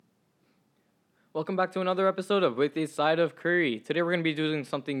Welcome back to another episode of With a Side of Curry. Today we're going to be doing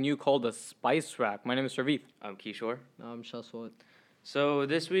something new called a spice rack. My name is Sarveeth. I'm Kishore. I'm Shaswat. So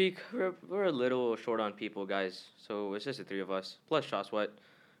this week we're a little short on people, guys. So it's just the three of us plus Shaswat.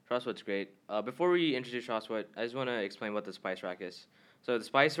 Shaswat's great. Before we introduce Shaswat, I just want to explain what the spice rack is. So the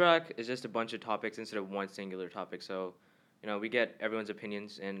spice rack is just a bunch of topics instead of one singular topic. So, we get everyone's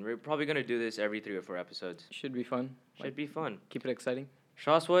opinions, and we're probably gonna do this every 3 or 4 episodes. Should be fun. Should be fun. Keep it exciting.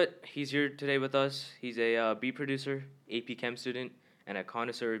 Shaswat, he's here today with us. He's a beat producer, AP Chem student, and a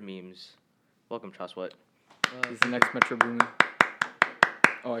connoisseur of memes. Welcome, Shaswat. He's the next Metro Boomin.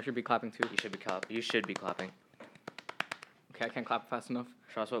 Oh, I should be clapping too. You should be clapping. Okay, I can't clap fast enough.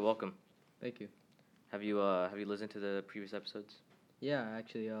 Shaswat, welcome. Thank you. Have you listened to the previous episodes? Yeah,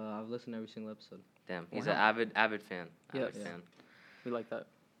 actually, I've listened to every single episode. Damn, he's Wow. an avid fan. Yes. Fan. We like that.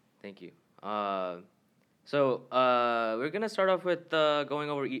 Thank you. So we're gonna start off with going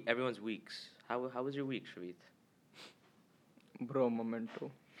over everyone's weeks. How was your week, Shavit? Bro,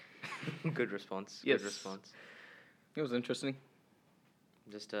 momento. Good response. Yes. Good response. It was interesting.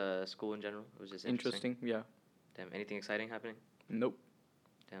 Just school in general. It was just Interesting, yeah. Damn. Anything exciting happening? Nope.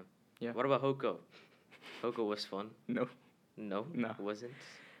 Damn. Yeah. What about Hoko? Hoko was fun. No. No. No. It wasn't.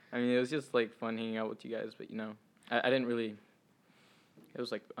 I mean, it was just like fun hanging out with you guys, but I didn't really. It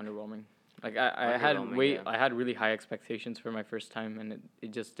was like underwhelming. Like I Underwhelming, I had really high expectations for my first time, and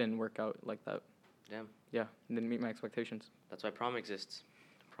it just didn't work out like that. Damn. Yeah, it didn't meet my expectations. That's why prom exists.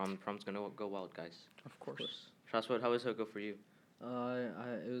 Prom's gonna go wild, guys. Of course. Shaswat, how was Hoko for you?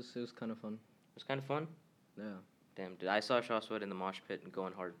 It was kind of fun. It was kind of fun. Yeah. Damn, dude, I saw Shaswat in the mosh pit and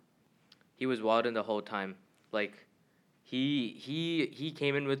going hard. He was wilding the whole time. Like, he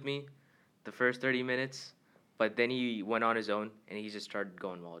came in with me the first 30 minutes, but then he went on his own and he just started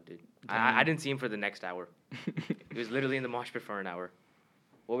going wild, dude. I didn't see him for the next hour. He was literally in the mosh pit for an hour.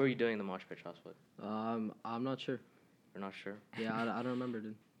 What were you doing in the mosh pit, Shaswat? I'm not sure. We're not sure. Yeah, I don't remember,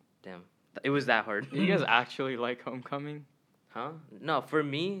 dude. Damn. It was that hard. Do you guys actually like Homecoming? Huh? No, for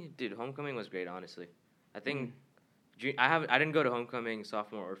me, dude, Homecoming was great, honestly. I think I didn't go to Homecoming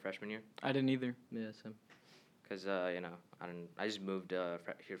sophomore or freshman year. I didn't either. Yeah, same. Cause I just moved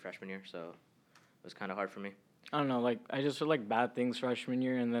here freshman year, so it was kind of hard for me. I don't know, like I just heard like bad things freshman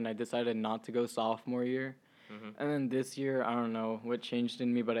year, and then I decided not to go sophomore year. Mhm. And then this year, I don't know what changed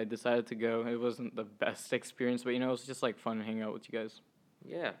in me, but I decided to go. It wasn't the best experience, but it was just like fun hanging out with you guys.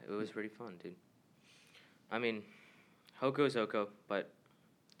 Yeah, it was pretty fun, dude. I mean, Hoko is Hoko, but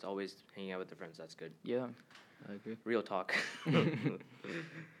it's always hanging out with the friends. That's good. Yeah. I agree. Real talk.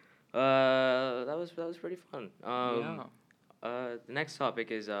 That was pretty fun. Yeah. The next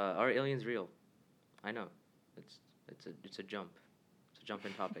topic is are aliens real? I know, it's a jump. It's a jump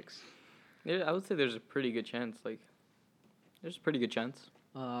in topics. Yeah, I would say there's a pretty good chance. Like, there's a pretty good chance.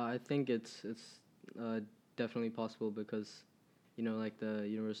 I think it's definitely possible because, like the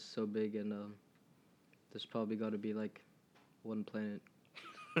universe is so big and there's probably got to be like one planet.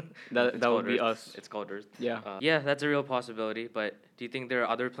 That It's would called be Earth. us. It's called Earth. Yeah. Yeah, that's a real possibility. But do you think there are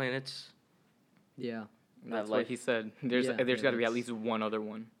other planets? Yeah. That's life. what he said. There's Yeah, there's got to be at that's- least one other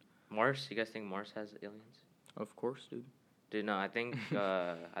one. Mars? You guys think Mars has aliens? Of course, dude. Dude, no. I think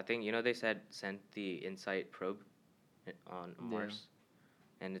they sent the InSight probe on Mars,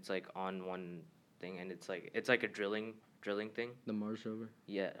 and it's like on one thing, and it's like a drilling thing. The Mars rover.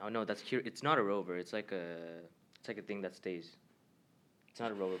 Yeah. Oh no, it's not a rover. It's like a thing that stays. It's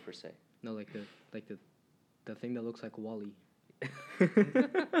not a rover per se. No, like the thing that looks like Wally.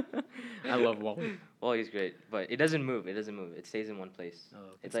 I love Wally. Well, he's great, but it doesn't move. It stays in one place. Oh, okay.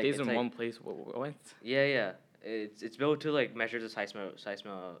 It It's like- stays it's in like- one place. What? Yeah. It's built to like measure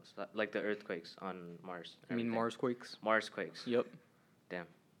the like the earthquakes on Mars. I mean everything. Mars quakes. Mars quakes. Yep. That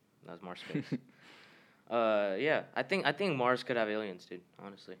was Mars quakes. Yeah. I think Mars could have aliens, dude.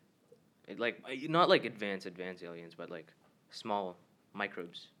 Honestly, not like advanced aliens, but like small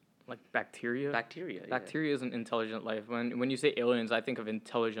microbes, Like bacteria. bacteria. Bacteria isn't intelligent life. When you say aliens, I think of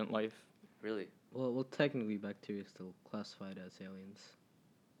intelligent life. Yeah. Really? Well, technically, bacteria is still classified as aliens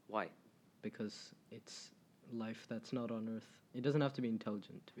Why? because it's life that's not on Earth. It doesn't have to be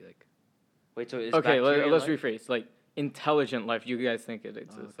intelligent to be like. Wait. So is Okay, bacteria let's life? rephrase. Like intelligent life, you guys think it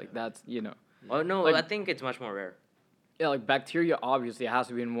exists. okay. Like that's Oh no, Like- I think it's much more rare. Yeah, like bacteria obviously it has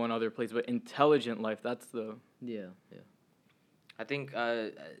to be in one other place, but intelligent life, that's the Yeah. I think,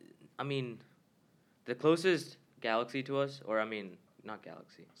 I mean, the closest galaxy to us, or I mean, not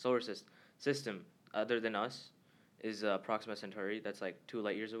galaxy, solar system other than us is Proxima Centauri. That's like 2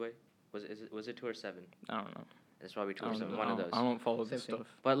 light years away. Was it 2 or 7? I don't know. It's probably 2 I or don't 7. know. One of those. I don't follow this Same thing.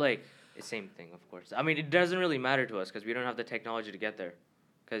 stuff. But like, it's same thing, of course. I mean, it doesn't really matter to us because we don't have the technology to get there.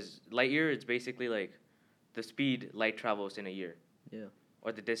 because light year it's basically like the speed light travels in a year. Yeah.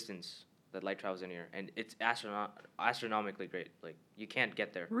 Or the distance that light travels in a year, and it's astronomically great. Like you can't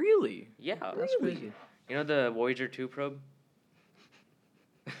get there. Really? Yeah. That's crazy. You know the Voyager 2 probe?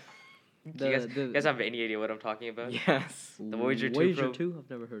 Do you guys have any idea what I'm talking about? Yes. The Voyager 2 Voyager probe? 2? I've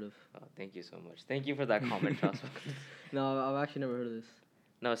never heard of. Oh, thank you so much. Thank you for that comment, Joshua. No, I've actually never heard of this.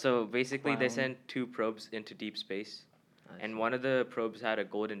 No, so basically they Wow. sent 2 probes into deep space, I and see. one of the probes had a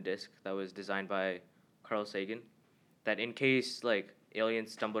golden disc that was designed by Carl Sagan, that in case like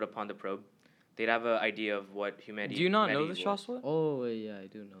aliens stumbled upon the probe, they'd have an idea of what humanity. Do you not know humanity this, was. Joshua? Oh, yeah, I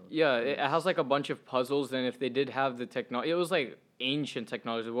do know. Yeah, it has like a bunch of puzzles, and if they did have the technology, it was like ancient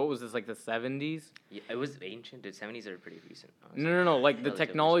technology. What was this, like the 70s? Yeah, it was ancient. The 70s are pretty recent. honestly. No. Like the Relatively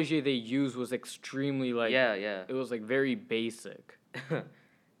technology they used was extremely like. yeah. It was like very basic.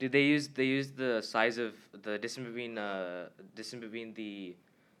 Dude, they used the size of the distance between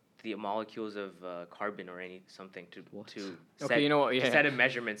the molecules of carbon or any something to What? to Okay, set, you know what? to Yeah. set a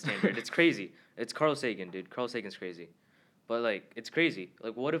measurement standard. It's crazy. It's Carl Sagan, dude. Carl Sagan's crazy, but like it's crazy.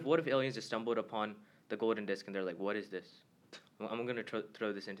 Like what if aliens just stumbled upon the golden disc and they're like, what is this? I'm gonna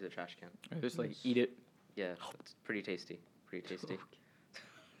throw this into the trash can. Just like eat it. Yeah, it's pretty tasty. Pretty tasty.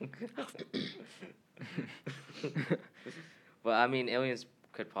 But I mean, aliens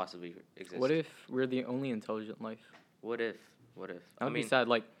could possibly exist. What if we're the only intelligent life? What if? That I would mean, be sad.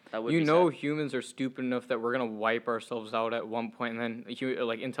 Like that would you be know, sad. humans are stupid enough that we're gonna wipe ourselves out at one point, and then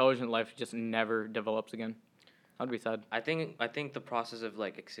like intelligent life just never develops again. That'd be sad. I think the process of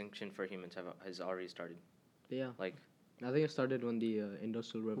like extinction for humans has already started. Yeah. Like I think it started when the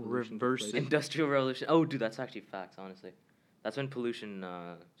Industrial Revolution took Reverse place. it. industrial revolution. Oh, dude, that's actually facts. Honestly, that's when pollution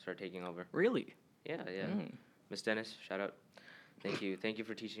started taking over. Really? Yeah. Mm. Miss Dennis, shout out. Thank you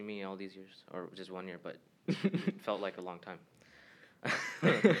for teaching me all these years, or just 1 year, but it felt like a long time.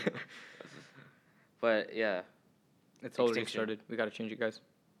 But yeah, It's already Extinction. started. We gotta change it, guys.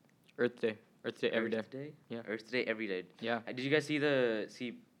 Earth Day. Earth Day every day. Earth Day. Yeah. Earth Day every day. Yeah. Did you guys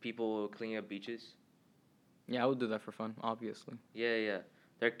see people cleaning up beaches? Yeah, I would do that for fun, obviously. Yeah.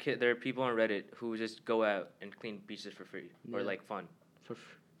 There are people on Reddit who just go out and clean beaches for free or Yeah. like fun. For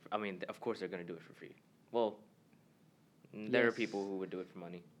I mean, of course they're gonna do it for free. Well, there are Yes. people who would do it for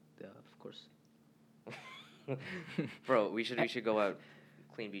money. yeah, of course. Bro, we should go out,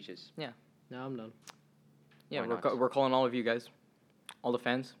 clean beaches. Now I'm done. Yeah, Why we're, not? we're calling all of you guys, all the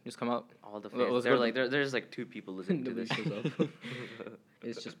fans, just come out. All the Let's fans. go There's like 2 people listening to Nobody this. shows up.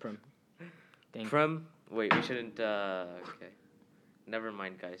 It's just Prem. Dang. From wait, we shouldn't. Okay, never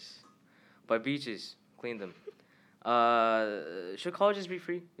mind, guys. But beaches, clean them. Should colleges be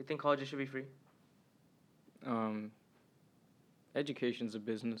free? You think colleges should be free? Education's a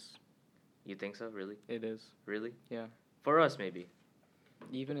business. You think so? Really? It is. Really? Yeah. For us, maybe.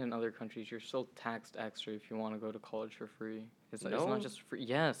 Even in other countries, you're still taxed extra if you want to go to college for free. It's No? not just free.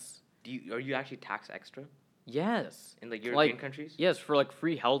 Yes. Are you actually taxed extra Yes. in like European Like, countries? Yes, for like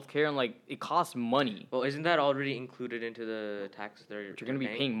free healthcare and like it costs money. Well, isn't that already included into the tax But you're gonna be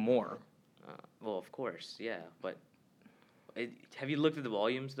paying more. Well, of course, yeah, but have you looked at the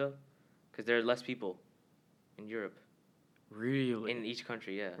volumes though? Because there are less people in Europe, Really? in each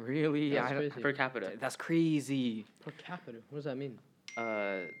country, yeah, Really? That's I don't- crazy. per capita. That's crazy. Per capita. What does that mean?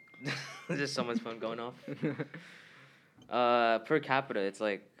 Just someone's phone going off. Per capita, it's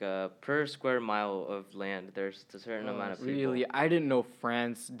like per square mile of land, there's a certain Oh, amount I of see. people. Really, I didn't know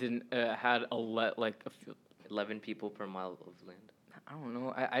France didn't had a like a few, 11 people per mile of land. I don't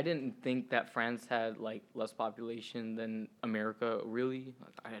know. I didn't think that France had like less population than America. Really,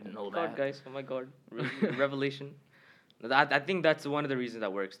 like, I didn't know God, that. guys, oh my God, really? Revelation. I think that's one of the reasons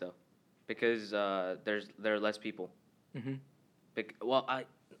that works though, because there are less people. Mm-hmm. Well, I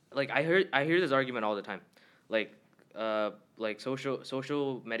hear this argument all the time, like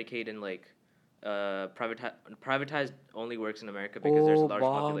social Medicaid and like privatized only works in America because there's a large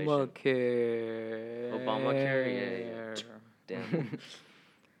population. Obamacare, yeah. Damn.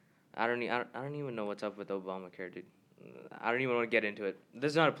 I don't even know what's up with Obamacare, dude. I don't even want to get into it. This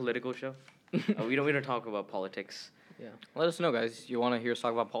is not a political show. We don't talk about politics. Yeah. Let us know, guys. You want to hear us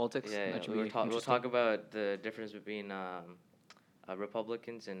talk about politics? Yeah, That should we'll be talk interesting. about the difference between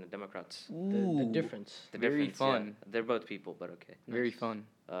Republicans and Democrats. The difference. The Very difference, fun. Yeah. They're both people, but okay. Very Nice. fun.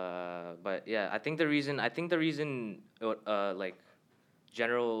 But yeah, I think the reason like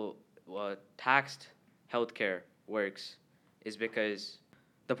general taxed healthcare works is because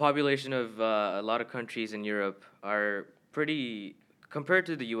the population of a lot of countries in Europe are pretty compared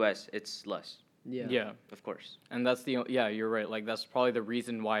to the U.S. It's less, Yeah. Yeah, of course. and that's yeah, you're right. Like that's probably the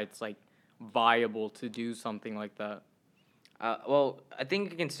reason why it's like viable to do something like that. Well, I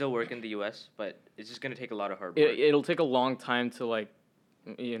think it can still work in the U.S., but it's just gonna take a lot of hard work. It'll take a long time to like,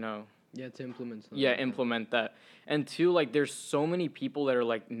 you know, Yeah, to implement something. yeah, like that. implement that. And two, like, there's so many people that are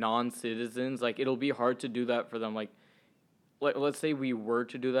like non-citizens. Like, it'll be hard to do that for them. Like, let's say we were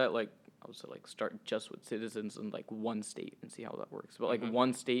to do that. Like, I would say like start just with citizens in like one state and see how that works. But like Mhm.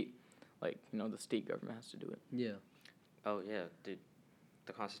 one state, like the state government has to do it. Yeah. Oh yeah, dude,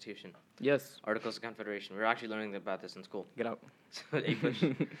 the Constitution, Yes, Articles of Confederation. We were actually learning about this in school. get out. A push.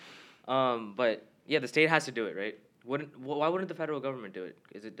 But yeah, the state has to do it, right? Why wouldn't the federal government do it?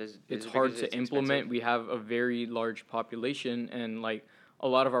 Is it It's it hard because to it's implement. expensive? We have a very large population, and like a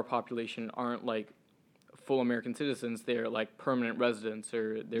lot of our population aren't like full American citizens. They're like permanent residents,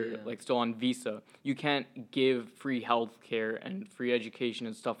 or they're Yeah. like still on visa. You can't give free health care and free education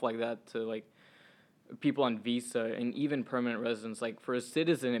and stuff like that to like people on visa and even permanent residents. Like for a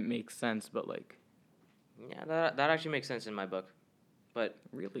citizen, it makes sense, but like Yeah, that actually makes sense in my book. But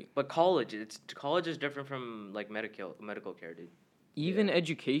really, college, college is different from like medical care, dude. even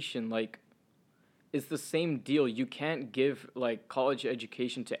education, like it's the same deal. You can't give like college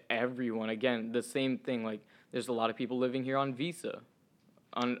education to everyone. Again, the same thing. Like there's a lot of people living here on visa,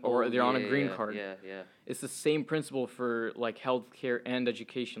 or Oh, they're on a yeah, green yeah, card. Yeah, yeah. It's the same principle for like healthcare and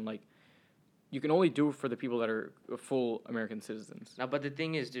education. Like you can only do it for the people that are full American citizens. Now, but the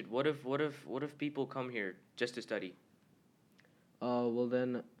thing is, dude, what if people come here just to study? Well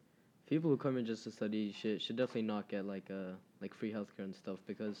then, people who come in just to study should definitely not get like free healthcare and stuff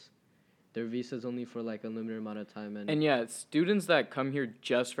because their visa's only for like a limited amount of time And yeah, students that come here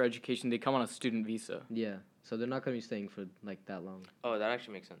just for education, they come on a student visa. yeah, so they're not gonna be staying for like that long. Oh, that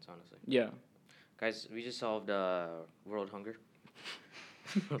actually makes sense, honestly. Yeah. Guys, we just solved world hunger.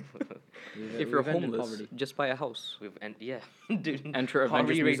 If you're homeless, just buy a house. Yeah, dude. Enter Avengers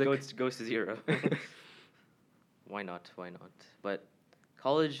poverty rate music. goes to zero. Why not? Why not? But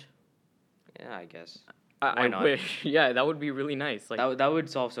college, yeah, I guess I not? wish. Yeah, that would be really nice. Like, that would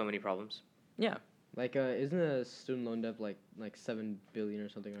solve so many problems. yeah. Like isn't a student loan debt like 7 billion or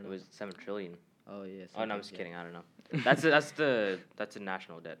something or It not? was 7 trillion. Oh yes. Oh no, I'm just kidding. I don't know. That's a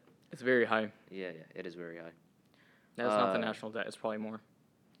national debt. It's very high. Yeah, it is very high. That's not the Uh, national debt. It's probably more.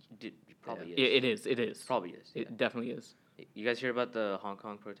 It probably Yeah. is. It is. It is. Probably is. It definitely is. You guys hear about the Hong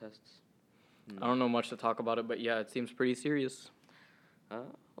Kong protests? I don't know much to talk about it, but yeah, it seems pretty serious.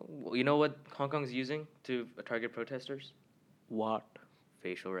 You know what Hong Kong's using to target protesters? What?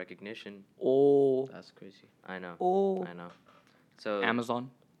 Facial recognition. Oh. That's crazy. I know. Oh. I know. So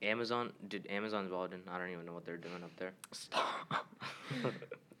Amazon. Amazon's Walden. I don't even know what they're doing up there. Stop.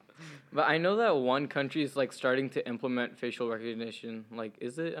 But I know that one country is like starting to implement facial recognition. Like,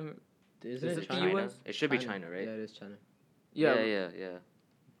 is it? Isn't Is it it the China? US? It should be China, right? Yeah, it is China. Yeah. Yeah.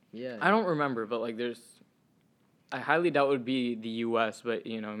 Yeah. I don't remember, but like, there's. I highly doubt it would be the U.S., but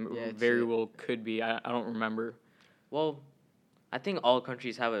Yeah, it's very it. well could be. I don't remember. Well, I think all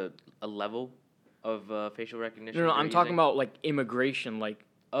countries have a level of facial recognition. No, they're I'm talking using. about like immigration. Like,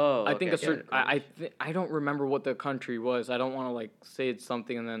 Oh, I think okay. a certain. Yeah, I don't remember what the country was. I don't want to like say it's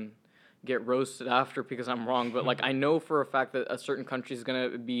something and then get roasted after because I'm wrong. But like, I know for a fact that a certain country is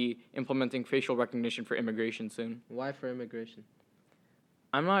gonna be implementing facial recognition for immigration soon. Why for immigration?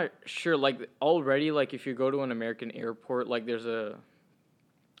 I'm not sure. Like already, like if you go to an American airport, like there's a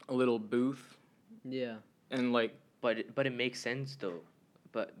little booth, Yeah. and like But it makes sense though.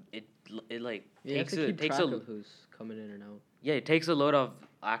 But it like You have takes to a keep takes track a of who's coming in and out. yeah it takes a load of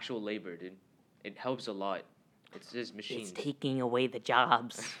actual labor, dude. It helps a lot. It's just machines. It's taking away the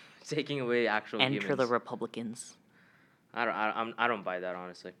jobs. Taking away actual Enter humans. the Republicans. I don't buy that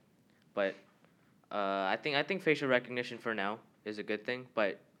honestly, but I think facial recognition for now is a good thing.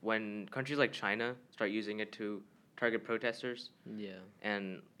 But when countries like China start using it to target protesters, Yeah.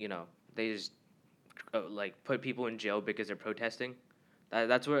 and they just like put people in jail because they're protesting,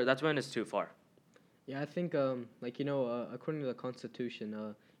 that's when it's too far. Yeah, I think like according to the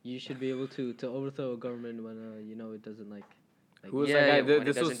Constitution, you should be able to overthrow a government when it doesn't like. who was Yeah, that guy? yeah, when it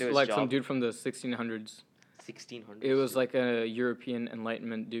This doesn't was do its like some job. dude from the 1600s. 1600s. It was like a European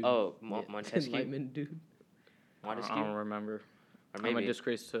Enlightenment dude. oh Yeah. Montesquieu, Enlightenment, dude. I don't Montesquieu, remember. or I'm a maybe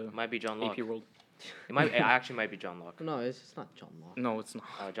disgrace to it might be John Locke. AP World. It actually might be John Locke. No, it's not John Locke. No, it's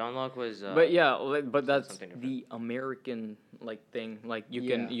not. John Locke was. But yeah, but that's something different. the American like thing. Like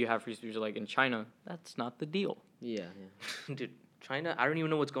Yeah. you have free speech. Like in China, that's not the deal. Yeah, Dude, China. I don't even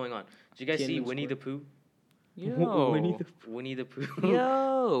know what's going on. Did you guys see Tiananmen Winnie the Square. Pooh? Yo. Winnie the Pooh.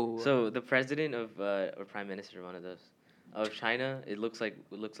 Yo. So the president of or prime minister, one of those, of China, it looks like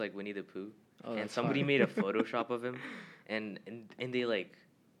Winnie the Pooh, Oh, and that's somebody fire. made a Photoshop of him, and they like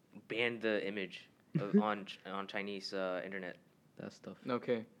banned the image on Chinese internet, That stuff.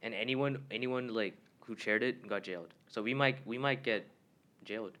 Okay. and anyone like who shared it got jailed. So we might get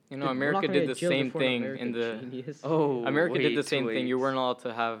jailed. You know, Dude, we're not America gonna did get the jailed same before an thing American in the. genius. Oh, America did the wait, same thing. You wait. weren't allowed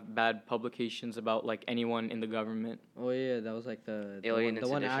to have bad publications about like anyone in the government. Oh yeah, that was like the Alien the and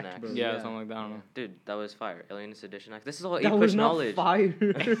one Sedition act, Act. bro. Yeah, something like that. I don't know. Dude, that was fire. Alien and Sedition Act. This is all That A was push not knowledge. fire.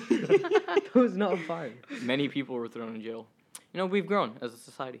 That was not fire. Many people were thrown in jail. You know, we've grown as a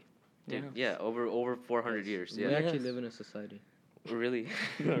society. Dude, yeah, over 400 years. We Yeah, actually Yes. live in a society. really,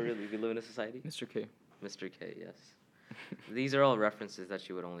 really, we live in a society. Mr. K. Mr. K, yes. These are all references that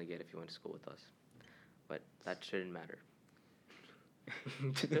you would only get if you went to school with us, but that shouldn't matter.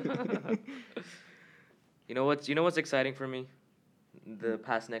 You know what's exciting for me? The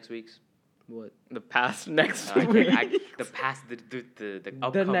past next weeks. What? The past next Okay, week. the past the The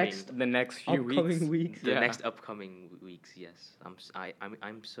upcoming next The next few upcoming weeks. weeks. the Yeah. next upcoming weeks. Yes,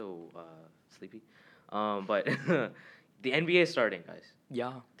 I'm so sleepy, but the NBA is starting, guys.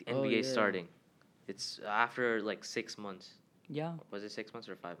 Yeah. The Oh, NBA is yeah. starting. It's after like 6 months. Yeah. Was it 6 months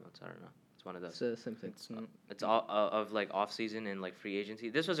or 5 months? I don't know. It's one of those. It's the same thing. It's n- It's all of like off season and like free agency.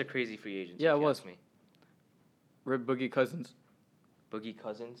 This was a crazy free agency. Yeah, if it you was. ask me. Rip Boogie Cousins. Boogie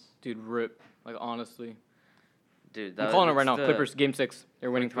Cousins, Dude, rip. Like, honestly. dude. I'm calling it right it's now. the Clippers, game 6.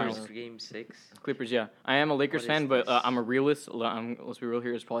 They're winning Clippers finals. Game 6. Clippers, yeah. I am a Lakers What fan, is but this? I'm a realist. Let's be real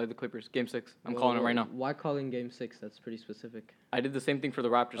here. It's probably the Clippers. Game 6. I'm calling it right now. Why calling game 6? That's pretty specific. I did the same thing for the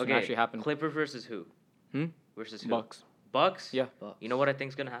Raptors and it actually happened. Clippers versus who? Hmm? Versus who? Bucks. Bucks. Yeah. Bucks. You know what I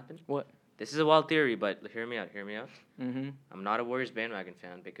think's gonna happen? What? This is a wild theory, but hear me out. Hear me out. Mm-hmm. I'm not a Warriors bandwagon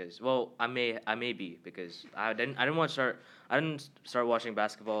fan because, well, I may be because I didn't start watching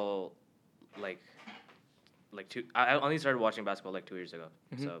basketball like I only started watching basketball like 2 years ago.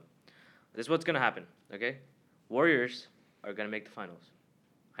 Mhm. So this is what's gonna happen. Okay, Warriors are gonna make the finals.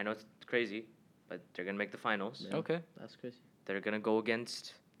 I know it's crazy, but they're gonna make the finals. Yeah. Okay. That's crazy. They're gonna go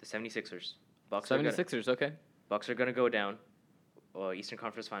against the 76ers. 76ers, okay. Bucks are gonna go down, Eastern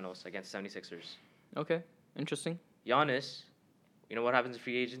Conference Finals against 76ers. Okay. Interesting. Giannis, you know what happens in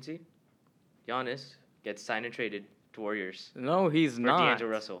free agency? Giannis gets signed and traded to Warriors No, he's for not. D'Angelo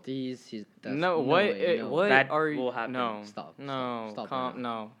Russell. That's No, what? way, no. What That are you? will happen. No. Stop, No. stop, stop calm, right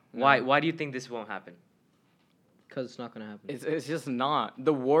no. Why? no. Why do you think this won't happen? Because it's not gonna happen. It's just not.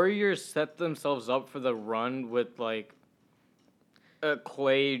 The Warriors set themselves up for the run with like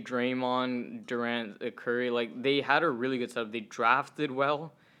Clay, Draymond, Durant, Curry. Like they had a really good setup. They drafted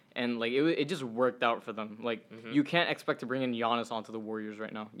well, and like it just worked out for them. Like Mhm. you can't expect to bring in Giannis onto the Warriors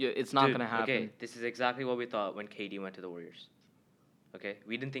right now. Yeah, it's not Dude, gonna happen. Okay, this is exactly what we thought when KD went to the Warriors. Okay,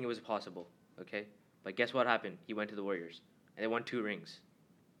 we didn't think it was possible. Okay, but guess what happened? He went to the Warriors, and they won 2 rings.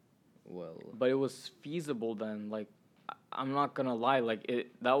 Well, But it was feasible then. Like I'm not gonna lie. Like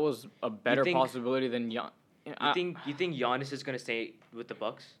that was a better think- possibility than Gian. You think Giannis is gonna stay with the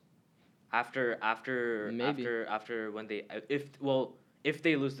Bucks after Maybe. when they if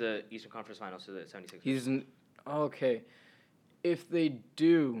they lose the Eastern Conference Finals to the 76ers? Okay. If they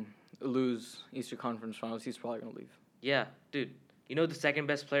do lose Eastern Conference Finals, he's probably gonna leave. Yeah, dude. You know the second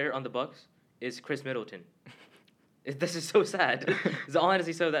best player on the Bucks is Chris Middleton. This is so sad. It's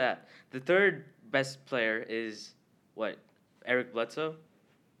honestly so sad. The third best player is what? Eric Bledsoe.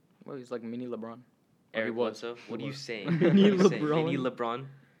 Well, he's like mini LeBron. Eric was. Bledsoe. What are you was. saying? Mini What are you saying? LeBron. Mini LeBron.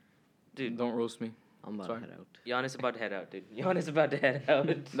 Dude, Don't roast me. I'm about Sorry. to head out. Giannis about to head out, dude. Giannis about to head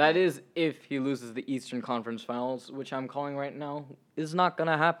out. That is if he loses the Eastern Conference Finals, which I'm calling right now, is not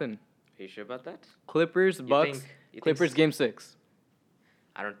gonna happen. Are you sure about that? Clippers, Bucks, you think Clippers game 6.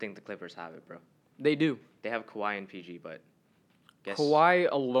 I don't think the Clippers have it, bro. They do. They have Kawhi and PG, but guess. Kawhi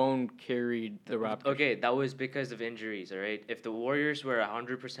alone carried the Raptors. Okay, that was because of injuries, all right? If the Warriors were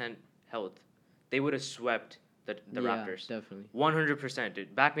 100% health, they would have swept the Yeah, Raptors. definitely. 100%,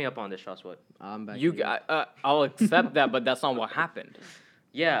 dude. Back me up on this, Shaswat. I'm back. You, I'll accept that, but that's not what happened.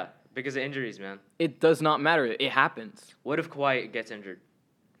 Yeah, because of injuries, man. It does not matter. It happens. What if Kawhi gets injured?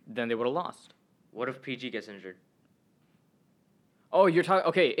 Then they would have lost. What if PG gets injured? Oh, you're talking.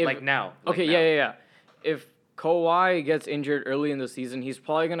 Okay, if Like now. like okay, now. yeah. If Kawhi gets injured early in the season, he's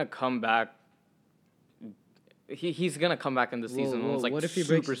probably gonna come back. He's gonna come back in the season. when it's like what if he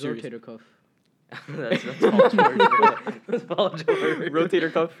breaks super his serious. rotator cuff? that's Paul George. bro. That's Paul George.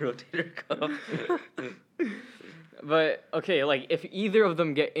 Rotator cuff? Rotator cuff. But okay, like if either of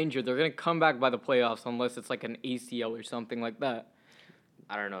them get injured, they're gonna come back by the playoffs unless it's like an ACL or something like that.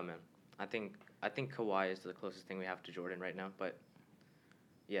 I don't know, man. I think Kawhi is the closest thing we have to Jordan right now, but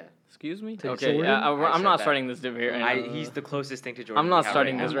yeah. Excuse me. To Okay, Jordan? yeah, I I'm said not that. starting this debate. Right now. He's the closest thing to Jordan. I'm not we have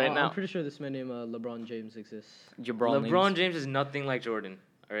starting right this now. right now. I'm pretty sure this man named LeBron James exists. LeBron LeBron James is nothing like Jordan.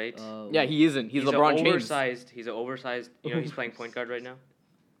 All right. Yeah, he isn't. He's LeBron James. oversized. He's an oversized. You know, he's playing point guard right now.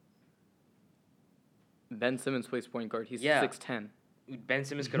 Ben Simmons plays point guard. He's Yeah. 6'10". Ben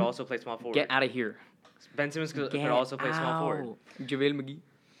Simmons could also play small forward. Get out of here. Ben Simmons could Get also play small forward. out. JaVale McGee.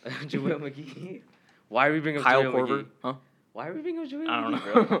 JaVale McGee. Why are we bringing up Kyle JaVale Korver. McGee? Huh? Why are we bringing up JaVale I don't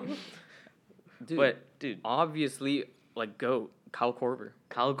McGee, bro? know. Dude, But dude, obviously, like, GOAT. Kyle Korver.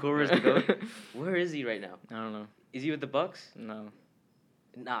 Kyle Korver is the goat. Where is he right now? I don't know. Is he with the Bucks? No.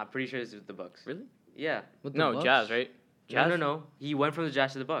 Nah, pretty sure he's with the Bucks. Really? Yeah. With the No, Bucks? Jazz, right? Jazz? No. He went from the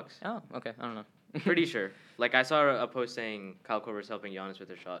Jazz to the Bucks. Oh, okay. I don't know. Pretty sure. Like I saw a post saying Kyle Korver's helping Giannis with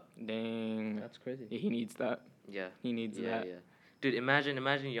a shot. Dang. That's crazy. Yeah, he needs that. Yeah. He needs Yeah, that. yeah. Dude, imagine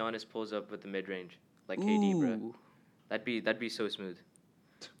Giannis pulls up with the mid range like KD, bro. Ooh. That'd be so smooth.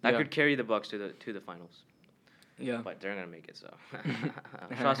 That Yeah. could carry the Bucks to the finals. Yeah. But they're gonna make it so.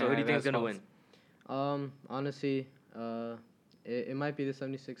 Shasta, who do you think is That's gonna win? Honestly, it might be the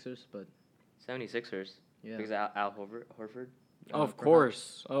 76ers, but 76ers. yeah. Because Al Horford. Of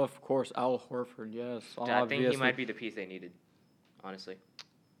perhaps. course, Al Horford. Yes, I obviously. think he might be the piece they needed. Honestly.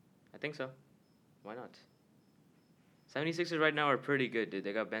 I think so. Why not? 76ers right now are pretty good, dude.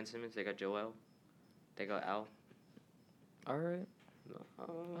 They got Ben Simmons, they got Joel, they got Al. All right.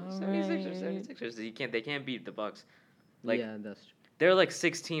 Oh, 76ers. They can't beat the Bucks. Like yeah, that's true. there are like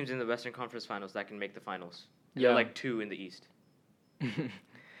 6 teams in the Western Conference Finals that can make the finals. And Yeah. there are like 2 in the East.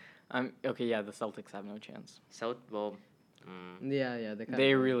 Okay. Yeah, the Celtics have no chance. Yeah, they kind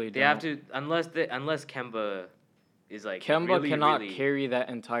They of really They don't. have to unless Kemba is like Kemba really, cannot really, carry that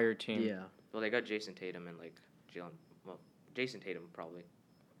entire team. Yeah. Well, they got Jason Tatum and like Jalen. Well, Jason Tatum probably.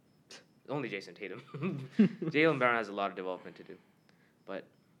 Only Jason Tatum. Jalen Brown has a lot of development to do, but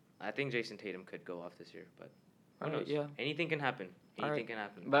I think Jason Tatum could go off this year. But who Alright, knows? yeah. Anything can happen. Anything Alright. can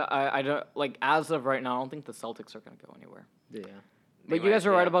happen. But I don't like as of right now. I don't think the Celtics are gonna go anywhere. Yeah. They But you guys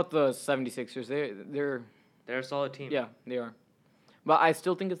might, are right yeah. about the 76ers. They're They're a solid team. yeah, they are. But I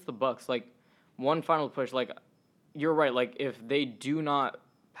still think it's the Bucks. Like one final push. Like you're right. Like if they do not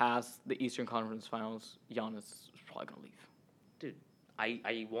pass the Eastern Conference Finals, Giannis is probably gonna leave.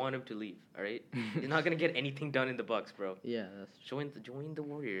 I want him to leave. All right. He's not gonna get anything done in the Bucks, bro. Yeah, that's true. Join the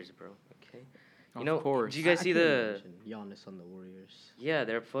Warriors, bro. Okay. You Of know, course. do you guys I see can the? imagine Giannis on the Warriors. Yeah,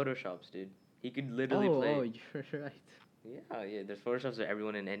 they're photoshops, dude. He could literally play. Oh, you're right. Yeah. There's photoshops of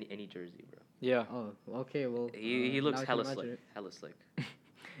everyone in any jersey, bro. Yeah. Oh, okay. Well, He now looks I can hella imagine slick. it. Hella slick.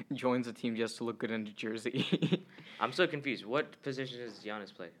 Joins the team just to look good in the jersey. I'm so confused. What position does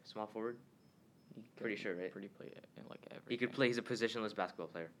Giannis play? Small forward? Pretty sure, right? Pretty play in like everything. He could play. He's a positionless basketball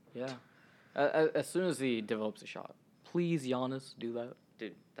player. Yeah. As soon as he develops a shot, please Giannis do that.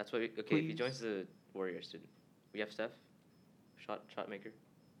 Dude, that's what. Okay, if he Please. joins the Warriors, dude, we have Steph, shot maker,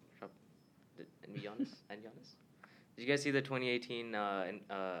 and Giannis and Giannis. Did you guys see the 2018 or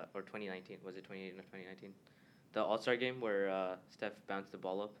 2019? Was it 2018 or 2019? The All Star game where Steph bounced the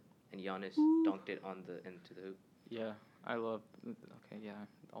ball up and Giannis dunked it into the hoop. Yeah, I love. Okay, yeah,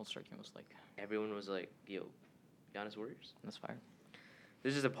 the All-Star game was like Everyone was like, "Yo, Giannis Warriors." that's fire.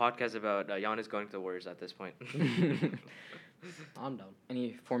 This is a podcast about Giannis going to the Warriors at this point. I'm down.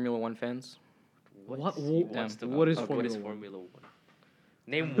 Any Formula One fans? What What's the- what is what Formula is One? Formula One?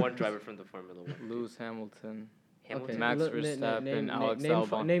 Name one driver from the Formula One. Lewis Hamilton. Hamilton. Max look, Verstappen, Alex name,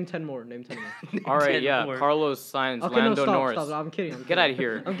 Albon. name 10 more. Name 10 more. All right, 10 yeah, more. Carlos Sainz, Okay, Lando no, Norris. stop. I'm kidding. Get out of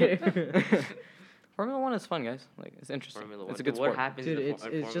here. I'm kidding. Formula One is fun, guys. Like it's interesting. Formula One. It's a good What sport. happens Dude, in it's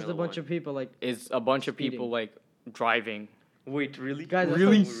in just a Formula bunch of people like. It's a bunch of Speeding. people like driving. Wait, really? Guys, that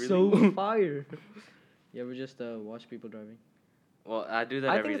Really? sounds so fire. You ever just watch people driving? Well, I do that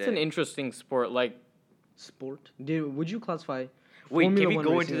I every think day. it's an interesting sport. Like Sport? Dude, would you classify? Wait, Formula can we One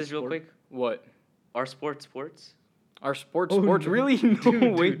go racing into as this real sport? quick? what? Are sports? Are sports Oh, sports no. really? No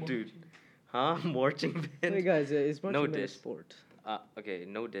Dude, way. dude. Huh? Marching band? Hey guys, is marching No band a diss. sport? Okay,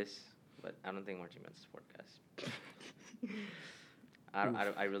 no diss, but I don't think marching band's a sport, guys.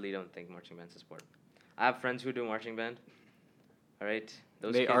 I really don't think marching band's a sport. I have friends who do marching band. All right,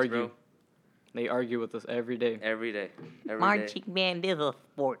 those They kids, argue. bro, They argue with us every day. every day. Marching band is a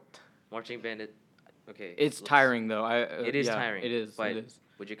sport. Marching band. Okay. It's let's- tiring though. It is yeah, tiring. It is. But It is.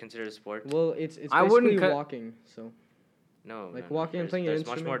 would you consider it a sport? Well, it's I wouldn't basically cut- walking. So No. like no, walking and there's, playing an There's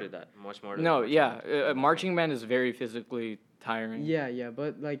much more to instrument? that. Much more. To No, marching yeah, band. marching band is very physically tiring. yeah,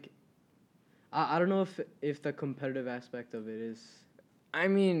 but like, I don't know if the competitive aspect of it is. I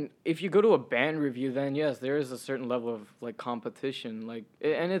mean, if you go to a band review, then yes, there is a certain level of like competition, like,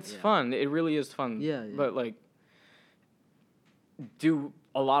 and it's Yeah. fun. It really is fun. Yeah. But like, do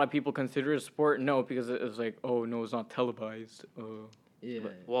a lot of people consider it a sport? No, because it's like, oh no, it's not televised. Yeah.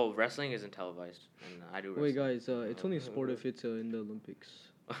 Well, wrestling isn't televised, and I do wrestling. Wait, guys, it's only a sport if it's in the Olympics.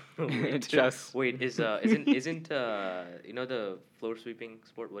 Wait, Chess. Wait, isn't you know the floor sweeping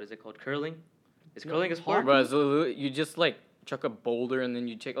sport? What is it called? Curling. Is No, curling a sport? Bro, so you just like chuck a boulder and then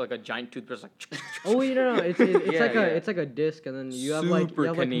you take like a giant toothbrush like. Oh wait, no, it's Yeah, like yeah. it's like a disc, and then you have like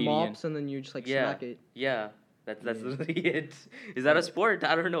Super Canadian. mops, and then you just like Yeah. smack it. Yeah, that's Yeah. literally it. Is that a sport?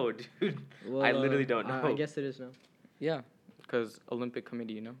 I don't know, dude. Well, I literally don't know. I guess it is now. Yeah, because Olympic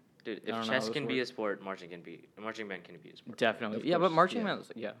committee, you know. Dude, I don't if know chess how can this be a works. sport, marching band can be a sport. Definitely. Of Yeah, but course, marching yeah.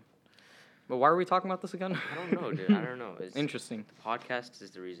 bands, yeah. But why are we talking about this again? I don't know, dude. I don't know. It's Interesting. the podcast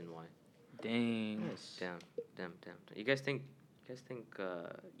is the reason why. Dang. Nice. Damn. You guys think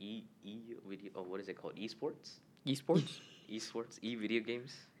video? Oh, what is it called? Esports? Esports? Esports? Video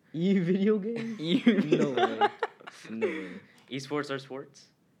games? Video games? No way. No way. Esports are sports?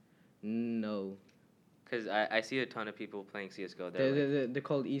 No. Because I see a ton of people playing CS:GO. They're like, They're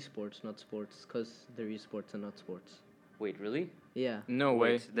called esports, not sports, because they're esports and not sports. wait, really? Yeah. No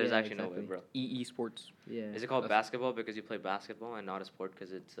way. Wait, there's Yeah, actually no way, exactly. bro. Sports. Yeah. Is it called That's- basketball because you play basketball and not a sport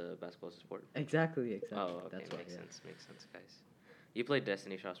because it's basketball's a sport? Exactly. Oh, okay, That's why. makes Yeah. sense, guys. You played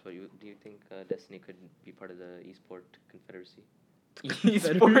Destiny, Shots, but do you think Destiny could be part of the esport confederacy?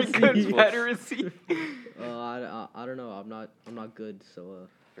 Esport Confederacy. I don't know. I'm not good. So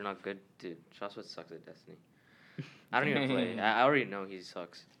You're not good, dude. Shaswat sucks at Destiny. I don't even play. I already know he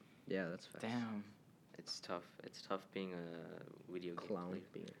sucks. yeah, that's fast. Damn. It's tough. It's tough being a video game Clown player.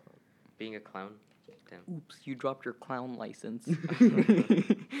 being a clown. Being a clown. Damn. Oops, you dropped your clown license.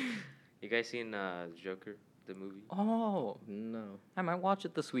 You guys seen Joker, the movie? Oh, No, I might watch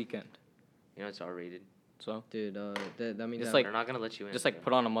it this weekend. You know it's R-rated. So dude. I mean, Just that- like- They're not gonna let you in. just like bro.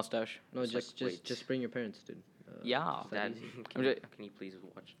 put on a mustache. no, just like, wait. just bring your parents, dude. Yeah. it's that Dad, easy. can you please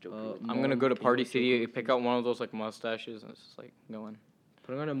watch Joker? Uh, with me? I'm gonna Mom, go to can you Party watch City, Joker, pick please? out one of those like mustaches, and it's just like going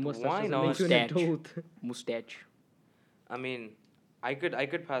Putting on a mustache Why doesn't not? make you an Mustache. adult. mustache. I mean, I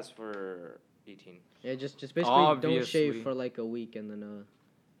could pass for 18. Yeah, just basically don't Obviously. shave for like a week and then you're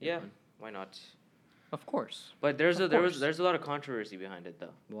Yeah, fine. why not? Of course. But Of course. there's a lot of controversy behind it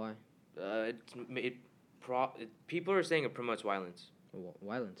though. Why? People are saying it promotes violence.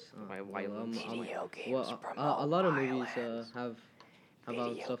 Violence. Violence. Video games Well, promote a lot of movies violence. have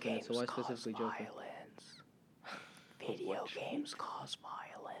violent Video stuff in it. So why games cause specifically Joker? violence. Video games cause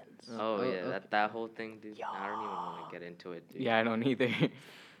violence. Oh yeah, okay. that whole thing, dude. I don't even want to get into it, dude. Yeah, I don't either.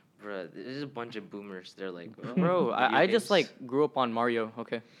 Bro, there's a bunch of boomers. They're like, oh, Bro, video I just games. like grew up on Mario.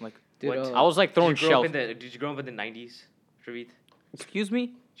 Okay, like Dude, What? I was like throwing Did you grow up shells. Did you grow up in the 90s, Shavit? Excuse me?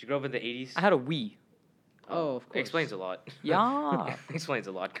 Did you grow up in the 80s? I had a Wii. Oh, of course. Explains a lot. Yeah. Explains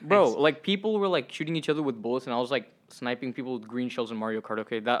a lot, guys. Bro, like people were like shooting each other with bullets, and I was like sniping people with green shells in Mario Kart.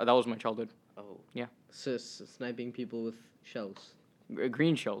 Okay, that was my childhood. Oh, Sniping people with shells.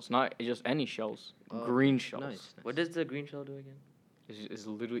 Green shells, not just any shells. Oh, Green shells. Nice. what does the green shell do again? It's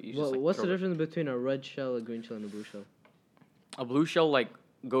literally. You Well, just, like, what's the throw it. difference between a red shell, a green shell, and a blue shell? A blue shell like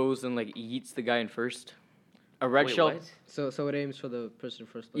goes and like eats the guy in first. A red Wait, shell. what? So it aims for the person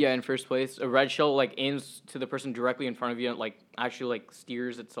first place. Yeah, in first place. A red shell like aims to the person directly in front of you and like actually like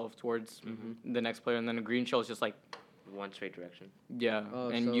steers itself towards Mm-hmm. the next player, and then a green shell is just like One straight direction. yeah, Oh,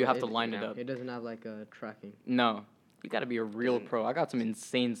 and so you have to it- line it yeah. up. It doesn't have like a tracking. No, you gotta be a real Doesn't- pro. I got some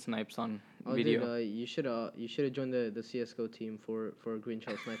insane snipes on Oh, video. dude, you should have joined the CS:GO team for green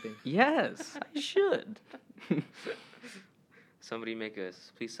shell sniping. Yes, I should. Somebody make a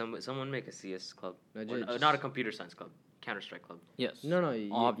please. Someone make a CS club. No, Or, just- not a computer science club. Counter Strike club. Yes. No, you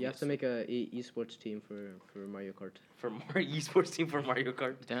have Obvious. to make a esports team for Mario Kart. For more esports team for Mario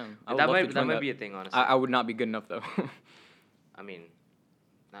Kart. Damn. I would That love might to join be a thing, honestly. I would not be good enough though. I mean,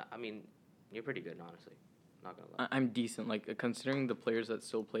 you're pretty good, honestly. Not gonna lie. I'm decent. Like considering the players that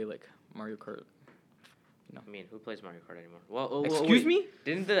still play like Mario Kart. I mean, who plays Mario Kart anymore? Well, Excuse wait, me?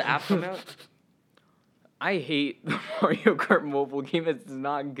 Didn't the app come out? I hate the Mario Kart mobile game. It's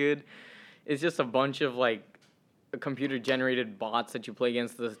not good. It's just a bunch of like computer generated bots that you play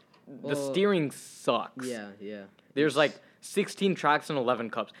against. The Well, steering sucks. Yeah. There's like 16 tracks and 11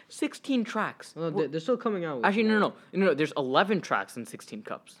 cups. 16 tracks. Well, Wha- they're still coming out. With Actually, more. no. There's 11 tracks and 16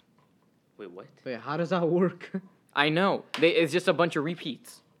 cups. Wait, what? Wait, how does that work? I know. It's just a bunch of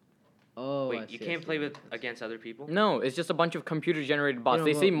repeats. Oh, I Wait, see, you I can't see. play with against other people? No, it's just a bunch of computer generated bots. know,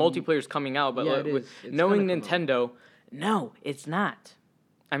 They say well, multiplayer's coming out, but yeah, like, it with is. It's knowing gonna come Nintendo, no, it's not.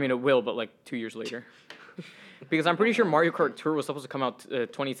 I mean, it will, but like 2 years later. Because I'm pretty sure Mario Kart Tour was supposed to come out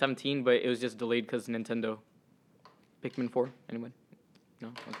 2017, but it was just delayed because Nintendo. Pikmin 4, anyone? No?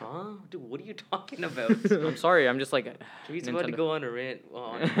 Okay. Huh? Dude, what are you talking about? I'm sorry, I'm just like. He's about to Nintendo. go on a rant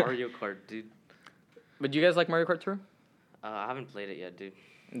on Mario Kart, dude. But do you guys like Mario Kart Tour? I haven't played it yet, dude.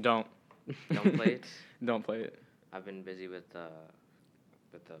 Don't. Don't play it. Don't play it. I've been busy with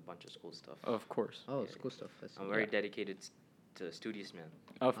with a bunch of school stuff. Of course. Oh, Yeah. school stuff. That's I'm very Yeah. dedicated to studious, man.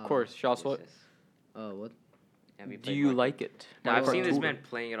 Of Oh. course. Shots, what? Yes. What? And we Do played you Mario Kart. like it? No, I've seen this Kart man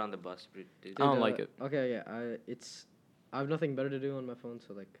playing it on the bus. But dude, I don't like it. Okay, yeah. I have nothing better to do on my phone,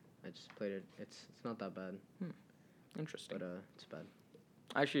 so like I just played it. It's not that bad, Interesting. but it's bad.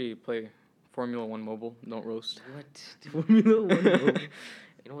 I actually play Formula One Mobile. Don't roast. What? Formula One.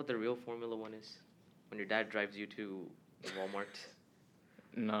 You know what the real Formula One is? When your dad drives you to Walmart.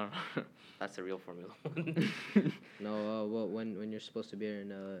 No. That's the real Formula One. No, well, when you're supposed to be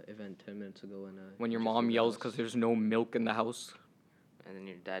in an event 10 minutes ago, and When you your just mom leave the yells house because there's no milk in the house. And then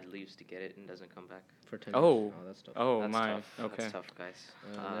your dad leaves to get it and doesn't come back. for 10 Oh. minutes. Oh, that's tough. Oh That's my. tough. Okay. That's tough, guys.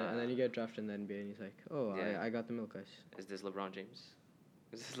 And then you get drafted in the NBA, and he's like, "Oh, Yeah. I got the milk, guys." Is this LeBron James?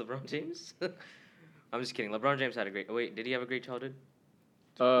 Is this LeBron James? I'm just kidding. LeBron James had a great. Oh, wait, did he have a great childhood?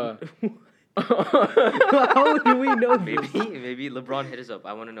 How do we know Maybe, this? maybe LeBron hit us up.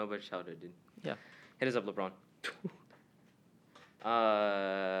 I want to know about your childhood, dude. Yeah. Hit us up, LeBron.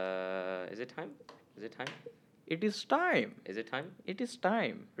 Is it time? Is it time? It is time. Is it time? It is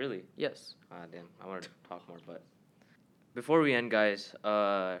time. Really? Yes. Ah, damn. I want to talk more, but before we end, guys,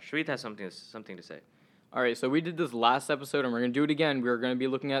 Sharith has something to say. All right, so we did this last episode, and we're gonna do it again. We're gonna be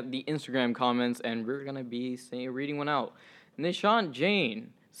looking at the Instagram comments, and we're gonna be reading one out. Nishant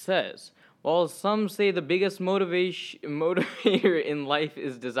Jain says, "While some say the biggest motivator in life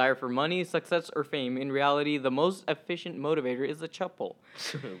is desire for money, success, or fame, in reality, the most efficient motivator is the chappal.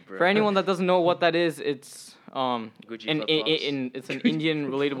 For anyone that doesn't know what that is, it's Gucci an flip-flops. it's an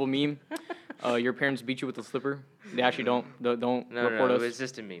Indian relatable meme. Your parents beat you with a slipper. They actually don't No, report no, us. it's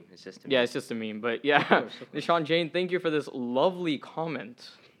just a meme. It's just a meme. Yeah, it's just a meme. But yeah, course, of course. Nishant Jain, thank you for this lovely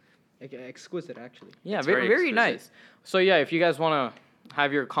comment. Exquisite, actually. Yeah, It's very, very very nice. So yeah, if you guys want to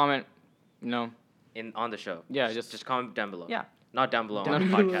have your comment, on the show. Yeah, just comment down below. Yeah. Not down below Down on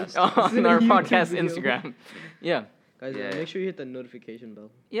the below. podcast. It's on in a our YouTube podcast video. Instagram. Yeah, Guys, Yeah. make sure you hit the notification bell.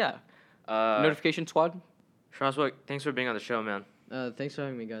 yeah. Notification. Notification squad. Shaswat, thanks for being on the show, man. Thanks for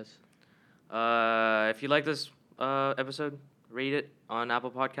having me, guys. If you like this episode, rate it on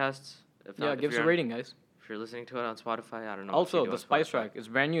Apple Podcasts. If Yeah, not, give us a rating, guys. If you're listening to it on Spotify, I don't know. if you Also, do the on Spice Spotify. Track is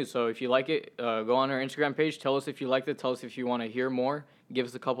brand new, so if you like it, go on our Instagram page. Tell us if you liked it. Tell us if you want to hear more. Give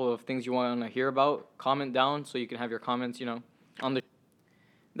us a couple of things you want to hear about. Comment down so you can have your comments, on the.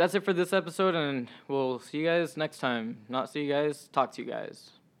 That's it for this episode, and we'll see you guys next time. Not see you guys, talk to you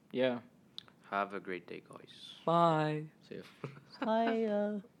guys. Yeah. Have a great day, guys. Bye. See you.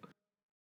 Bye.